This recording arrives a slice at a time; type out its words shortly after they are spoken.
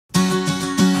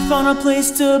found a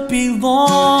place to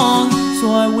belong, so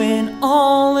I went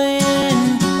all in.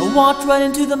 I walked right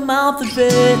into the mouth of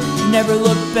it, never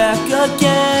looked back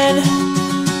again.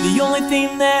 The only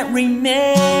thing that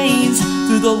remains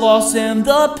through the loss and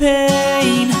the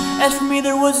pain. As for me,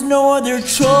 there was no other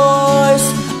choice.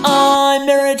 I'm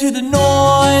married to the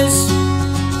noise.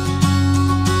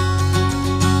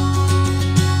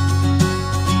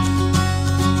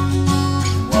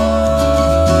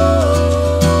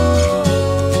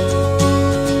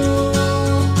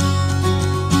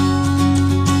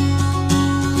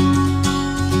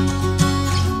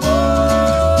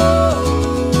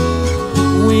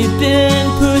 We've been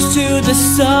pushed to the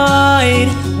side,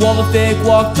 while the fake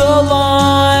walk the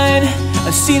line.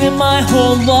 I've seen it my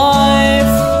whole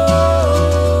life.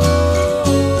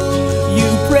 You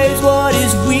praise what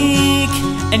is weak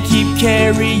and keep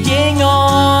carrying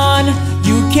on.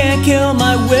 You can't kill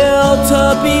my will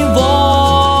to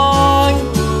belong.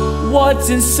 What's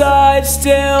inside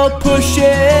still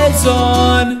pushes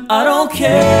on. I don't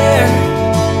care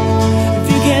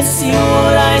if you can't see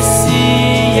what I see.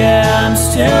 Yeah, I'm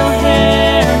still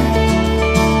here.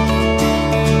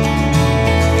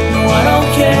 No, I don't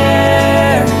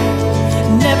care.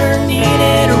 Never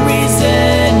needed a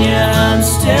reason. Yeah, I'm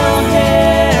still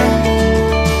here.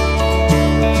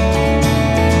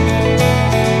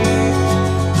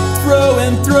 Through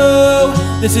and through,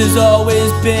 this has always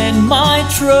been my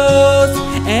truth,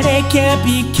 and it can't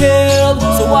be killed,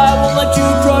 so I won't let you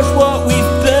crush what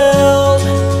we've built.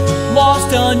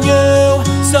 Lost on you,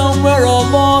 somewhere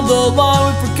along the line,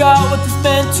 we forgot what this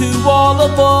meant to all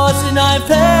of us, and I've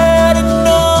had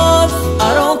enough.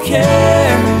 I don't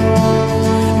care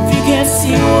if you can't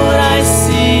see what I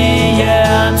see. Yeah,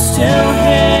 I'm still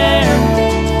here.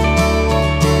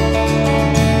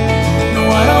 No,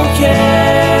 I don't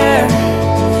care.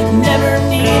 Never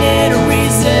needed a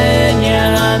reason.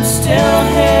 Yeah, I'm still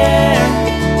here.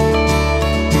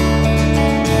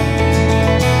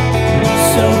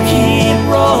 So keep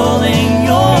rolling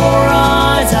your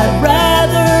eyes. I'd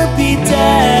rather be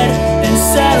dead than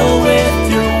settle with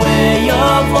your way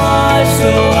of life. So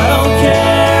I don't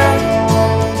care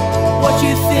what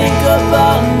you think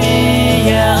about me.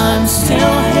 Yeah, I'm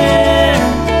still here.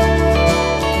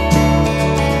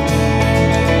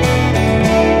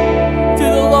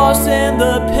 Through the loss and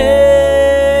the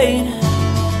pain,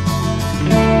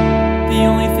 the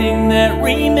only thing that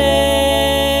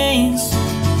remains.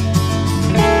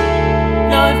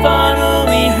 Now I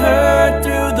finally heard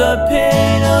through the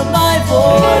pain of my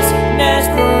voice, and as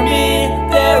for me,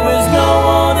 there was no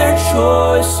other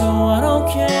choice. So I don't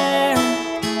care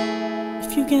if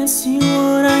you can't see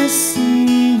what I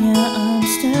see. Yeah, I'm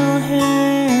still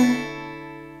here.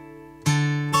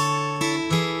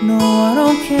 No, I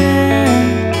don't care.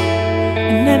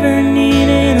 I never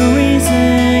needed a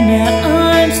reason. Yeah,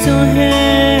 I'm still here.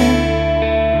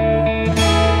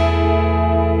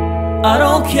 I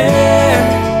don't care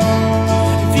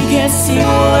if you can't see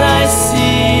what I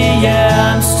see. Yeah,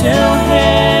 I'm still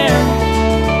here.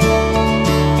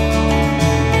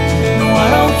 No, I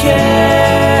don't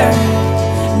care.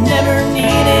 Never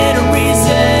needed a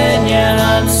reason. Yeah,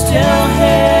 I'm still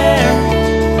here.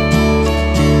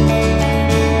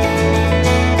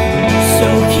 So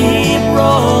keep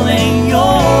rolling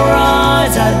your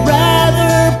eyes. I'd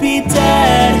rather be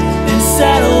dead than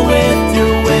settle with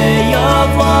your way of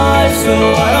life. So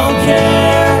I don't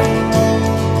care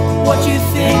what you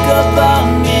think about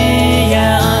me.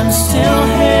 Yeah, I'm still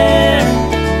here.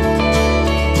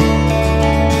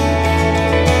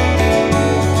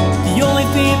 The only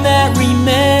thing that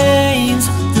remains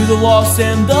through the loss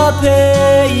and the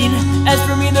pain. As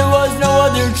for me, there was no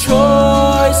other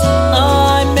choice.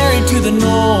 I'm married to the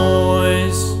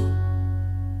noise.